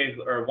a few days,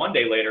 or one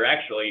day later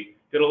actually,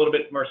 did a little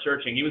bit more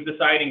searching. He was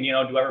deciding, you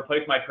know, do I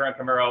replace my current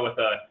Camaro with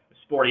a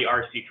sporty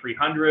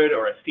RC300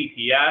 or a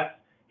CTS?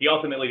 He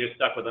ultimately just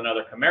stuck with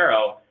another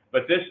Camaro.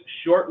 But this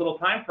short little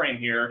time frame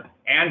here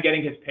and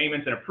getting his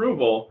payments and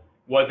approval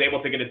was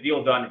able to get a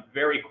deal done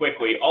very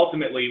quickly,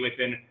 ultimately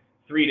within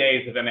 3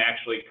 days of him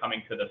actually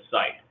coming to the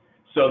site.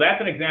 So that's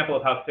an example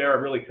of how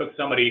SARA really took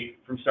somebody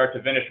from start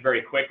to finish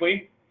very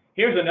quickly.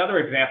 Here's another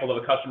example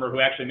of a customer who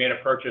actually made a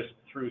purchase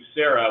through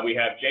SARA. We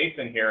have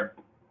Jason here.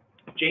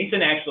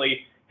 Jason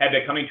actually had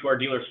been coming to our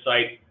dealer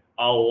site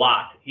a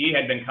lot. He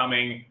had been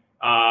coming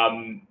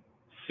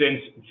since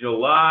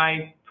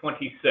July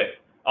 26th.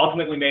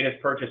 Ultimately made his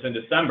purchase in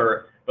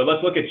December, but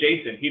let's look at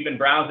Jason. He'd been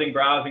browsing,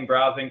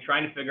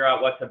 trying to figure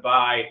out what to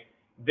buy.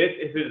 This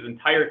is his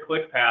entire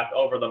click path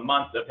over the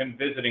months of him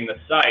visiting the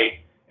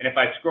site. And if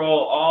I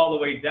scroll all the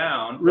way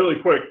down.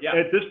 Really quick, yeah.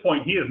 At this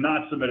point, he has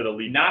not submitted a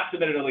lead. Not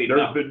submitted a lead,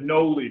 There's been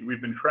no lead.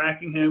 We've been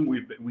tracking him.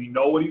 We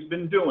know what he's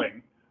been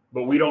doing,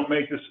 but we don't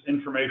make this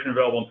information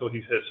available until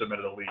he has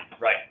submitted a lead.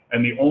 Right.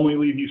 And the only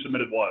lead he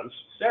submitted was?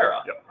 SARA.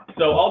 Yep.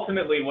 So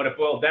ultimately what it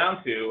boiled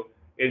down to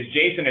is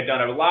Jason had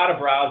done a lot of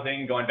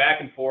browsing, going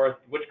back and forth,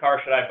 which car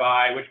should I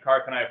buy, which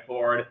car can I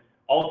afford?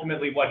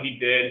 Ultimately what he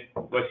did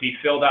was he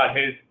filled out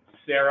his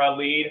SARA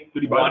lead,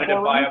 wanted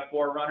to buy a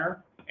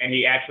 4Runner, and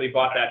he actually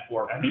bought that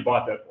 4Runner. And he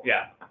bought that 4Runner.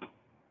 Yeah.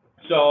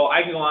 So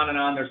I can go on and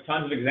on. There's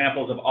tons of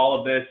examples of all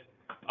of this.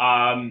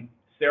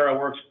 SARA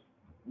works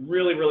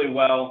really, really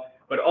well,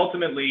 but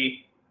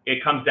ultimately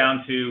it comes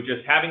down to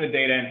just having the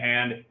data in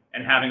hand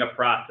and having a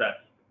process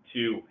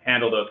to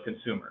handle those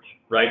consumers,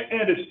 right?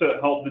 And it's to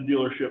help the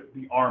dealership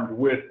be armed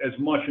with as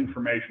much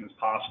information as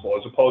possible,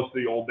 as opposed to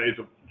the old days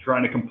of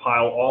trying to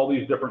compile all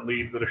these different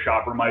leads that a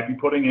shopper might be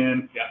putting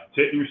in. Yeah. It's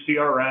hitting your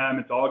CRM,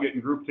 it's all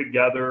getting grouped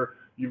together.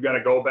 You've got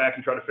to go back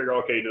and try to figure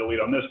out, okay, you did a lead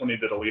on this one, you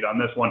did a lead on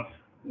this one.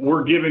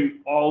 We're giving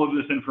all of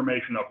this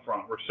information up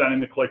front. We're sending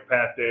the click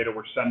path data,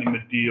 we're sending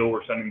the deal,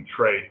 we're sending the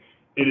trade.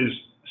 It is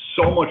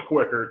so much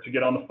quicker to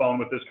get on the phone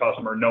with this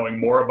customer, knowing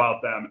more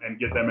about them and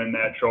get them in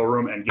that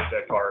showroom and get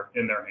that car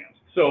in their hands.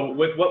 So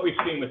with what we've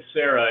seen with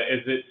SARA, is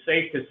it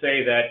safe to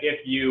say that if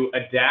you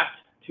adapt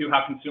to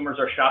how consumers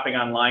are shopping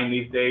online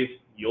these days,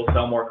 you'll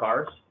sell more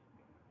cars?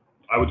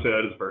 I would say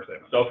that is a fair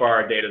statement. So far,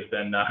 our data's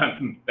been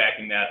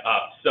backing that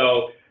up.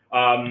 So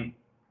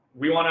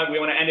we want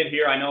to end it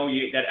here. I know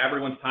that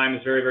everyone's time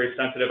is very, very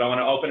sensitive. I want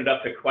to open it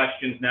up to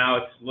questions now.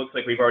 It looks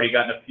like we've already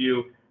gotten a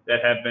few that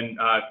have been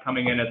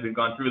coming in as we've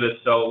gone through this.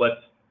 So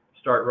let's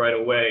start right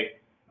away.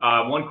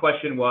 One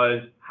question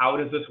was, how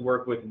does this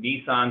work with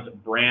Nissan's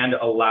brand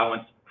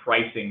allowance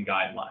pricing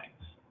guidelines?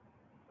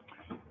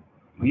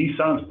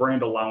 Nissan's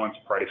brand allowance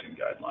pricing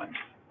guidelines.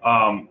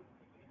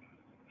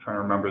 Trying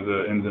to remember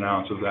the ins and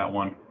outs of that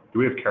one. Do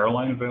we have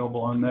Caroline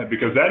available on that?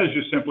 Because that is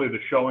just simply the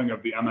showing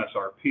of the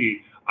MSRP.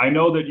 I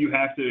know that you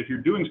have to, if you're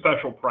doing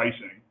special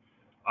pricing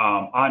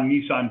on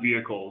Nissan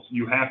vehicles,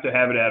 you have to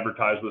have it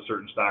advertised with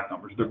certain stock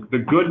numbers. The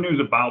good news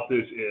about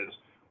this is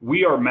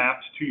we are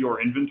mapped to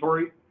your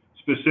inventory,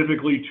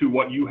 specifically to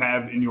what you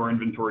have in your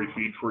inventory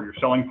feed for your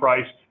selling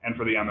price and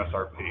for the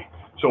MSRP.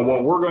 So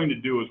what we're going to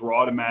do is we're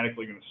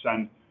automatically going to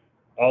send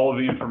all of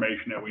the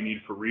information that we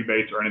need for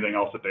rebates or anything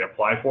else that they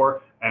apply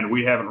for, and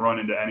we haven't run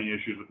into any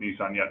issues with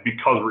Nissan yet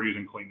because we're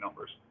using clean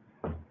numbers.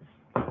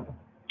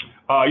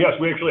 Yes,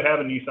 we actually have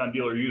a Nissan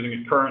dealer using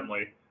it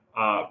currently.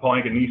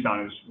 Palenka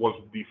Nissan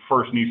was the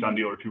first Nissan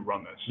dealer to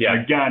run this. Yeah.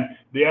 And again,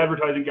 the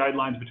advertising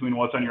guidelines between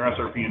what's on your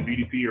SRP and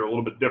VDP are a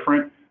little bit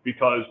different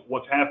because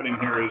what's happening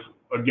here is,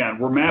 again,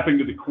 we're mapping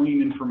to the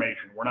clean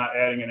information. We're not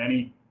adding in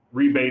any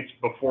rebates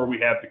before we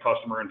have the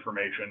customer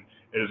information.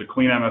 It is a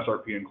clean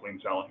MSRP and clean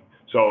selling.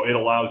 So it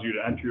allows you to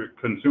enter your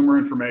consumer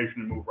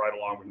information and move right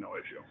along with no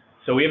issue.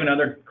 So we have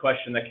another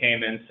question that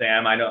came in,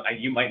 Sam. I know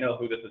you might know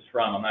who this is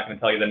from. I'm not going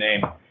to tell you the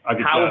name.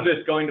 How is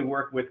this going to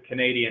work with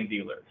Canadian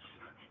dealers?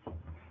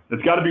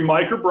 It's got to be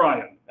Mike or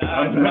Brian.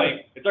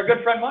 Mike. It's our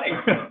good friend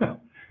Mike.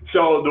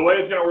 So the way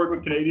it's going to work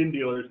with Canadian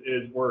dealers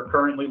is we're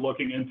currently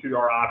looking into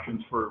our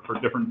options for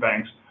different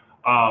banks.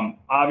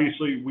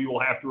 Obviously, we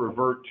will have to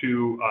revert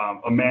to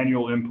a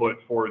manual input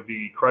for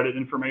the credit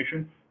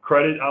information.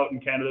 Credit out in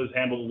Canada is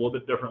handled a little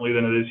bit differently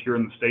than it is here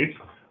in the States,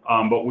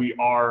 but we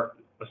are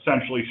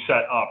essentially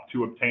set up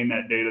to obtain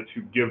that data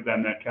to give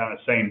them that kind of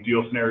same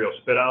deal scenario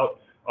spit out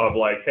of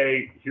like,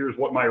 hey, here's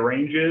what my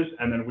range is,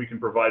 and then we can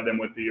provide them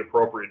with the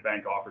appropriate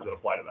bank offers that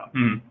apply to them.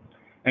 Mm-hmm.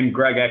 And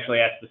Greg actually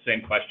asked the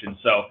same question.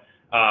 So,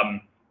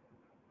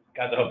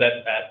 guys, I hope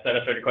that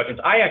satisfied your questions.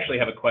 I actually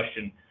have a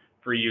question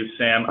for you,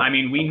 Sam. I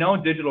mean, we know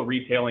digital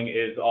retailing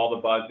is all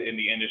the buzz in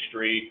the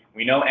industry.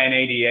 We know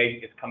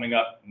NADA is coming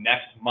up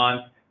next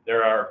month.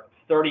 There are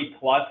 30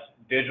 plus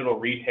digital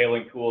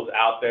retailing tools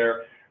out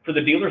there. For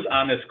the dealers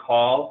on this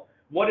call,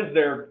 what is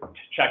their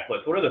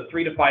checklist? What are the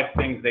 3 to 5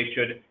 things they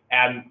should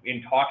add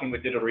in talking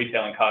with digital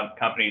retailing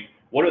companies?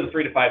 What are the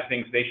 3 to 5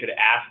 things they should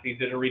ask these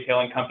digital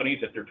retailing companies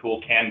that their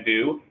tool can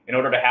do in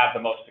order to have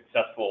the most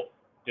successful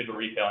digital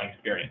retailing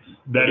experience?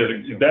 That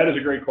is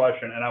a great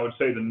question, and I would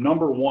say the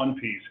number one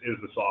piece is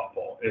the soft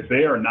pull. If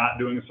they are not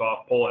doing a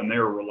soft pull and they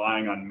are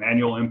relying on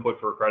manual input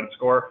for a credit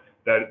score,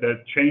 that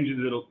changes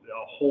it a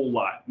whole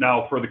lot.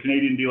 Now, for the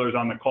Canadian dealers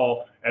on the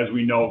call, as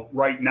we know,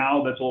 right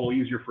now that's a little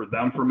easier for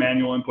them for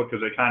manual input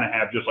because they kind of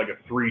have just like a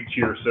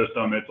 3-tier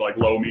system. It's like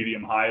low,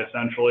 medium, high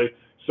essentially.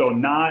 So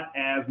not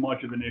as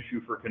much of an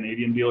issue for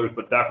Canadian dealers,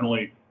 but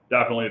definitely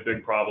a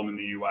big problem in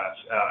the U.S.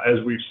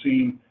 As we've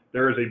seen,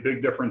 there is a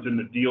big difference in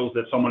the deals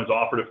that someone is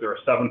offered if they're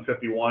a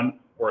 751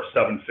 or a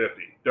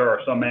 750. There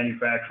are some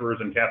manufacturers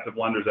and captive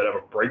lenders that have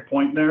a break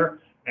point there,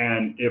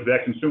 and if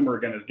that consumer,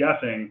 again, is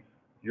guessing,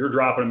 you're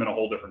dropping them in a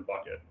whole different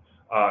bucket.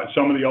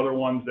 Some of the other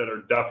ones that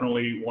are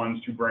definitely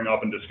ones to bring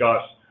up and discuss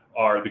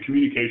are the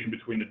communication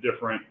between the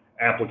different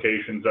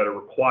applications that are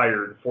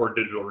required for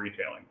digital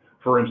retailing.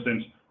 For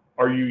instance,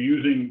 are you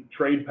using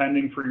trade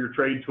pending for your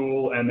trade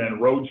tool and then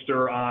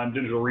Roadster on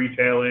digital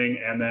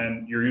retailing, and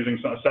then you're using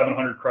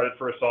 700 credit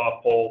for a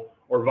soft pull,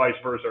 or vice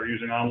versa? Are you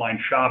using online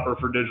shopper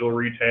for digital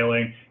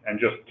retailing and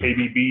just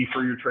KBB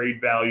for your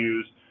trade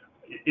values?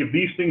 If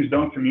these things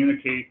don't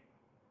communicate,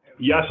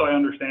 yes, I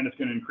understand it's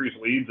going to increase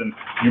leads, and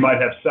you might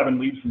have 7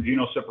 leads from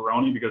Gino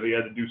Ciparoni because he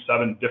had to do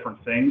 7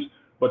 different things,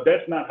 but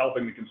that's not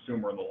helping the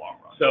consumer in the long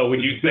run. So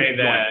would you say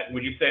that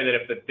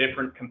if the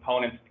different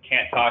components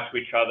can't talk to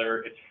each other,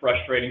 it's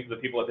frustrating for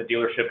the people at the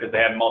dealership because they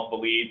have multiple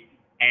leads,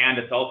 and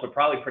it's also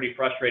probably pretty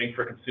frustrating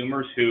for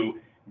consumers who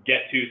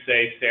get to,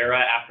 say, SARA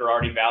after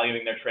already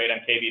valuing their trade on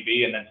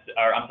KBB, and then,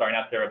 or I'm sorry,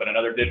 not SARA, but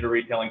another digital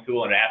retailing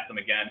tool, and ask them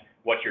again,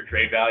 what's your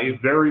trade value?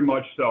 Very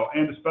much so,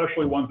 and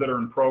especially ones that are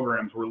in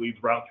programs where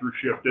leads route through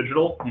Shift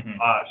Digital. Mm-hmm.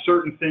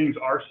 Certain things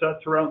are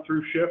set to route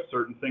through Shift,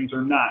 certain things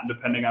are not,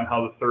 depending on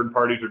how the third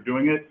parties are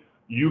doing it.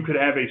 You could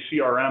have a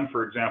CRM,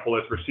 for example,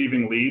 that's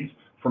receiving leads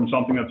from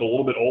something that's a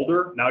little bit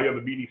older. Now you have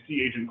a BDC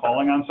agent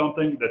calling on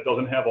something that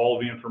doesn't have all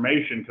of the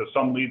information because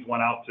some leads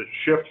went out to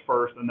Shift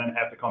first and then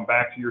have to come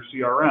back to your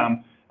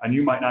CRM, and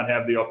you might not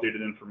have the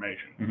updated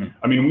information. Mm-hmm.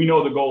 I mean, we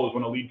know the goal is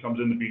when a lead comes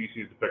in, the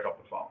BDC is to pick up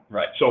the phone.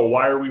 Right. So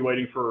why are we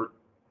waiting for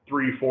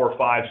 3, 4,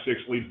 5, 6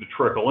 leads to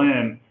trickle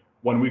in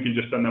when we can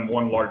just send them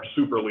one large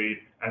super lead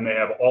and they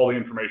have all the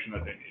information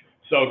that they need?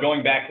 So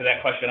going back to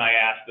that question I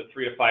asked, the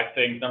 3 to 5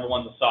 things, number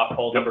 1 is a soft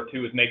pull. Number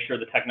 2 is make sure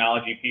the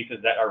technology pieces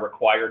that are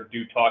required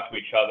do talk to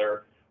each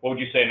other. What would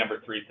you say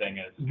number 3 thing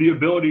is? The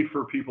ability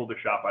for people to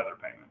shop by their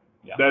payment.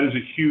 Yeah. That is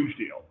a huge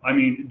deal. I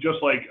mean,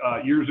 just like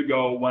years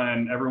ago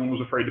when everyone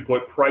was afraid to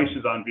put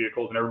prices on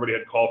vehicles and everybody had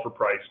to call for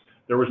price,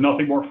 there was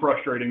nothing more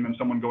frustrating than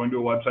someone going to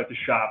a website to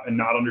shop and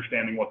not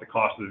understanding what the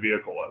cost of the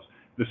vehicle was.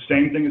 The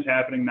same thing is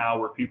happening now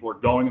where people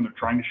are going and they're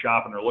trying to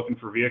shop and they're looking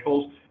for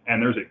vehicles,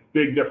 and there's a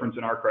big difference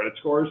in our credit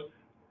scores.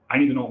 I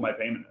need to know what my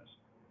payment is.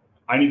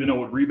 I need to know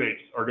what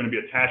rebates are going to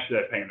be attached to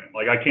that payment.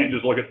 Like, I can't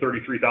just look at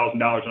 $33,000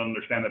 and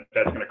understand that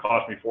that's going to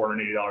cost me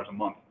 $480 a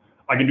month.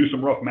 I can do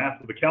some rough math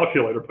with a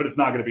calculator, but it's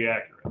not going to be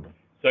accurate.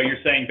 So you're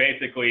saying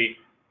basically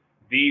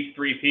these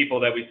 3 people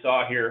that we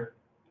saw here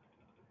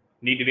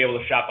need to be able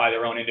to shop by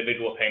their own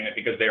individual payment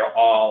because they are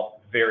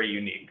all very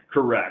unique.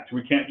 Correct.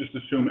 We can't just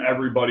assume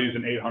everybody's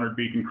an 800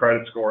 Beacon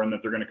credit score and that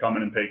they're going to come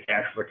in and pay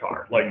cash for the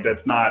car. Like,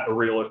 that's not a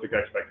realistic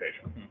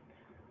expectation.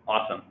 Mm-hmm.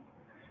 Awesome.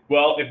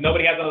 Well, if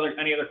nobody has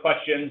any other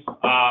questions,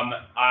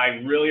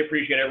 I really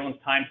appreciate everyone's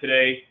time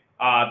today.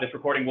 This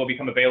recording will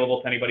become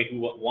available to anybody who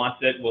wants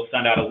it. We'll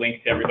send out a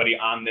link to everybody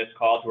on this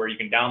call to where you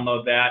can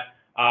download that.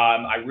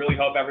 I really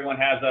hope everyone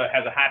has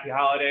a happy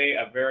holiday,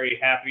 a very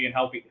happy and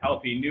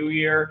healthy new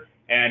year.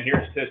 And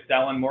here's to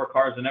selling more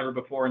cars than ever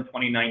before in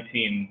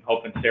 2019.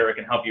 Hoping SARA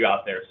can help you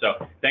out there.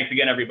 So thanks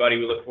again, everybody.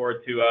 We look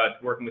forward to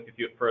working with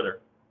you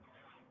further.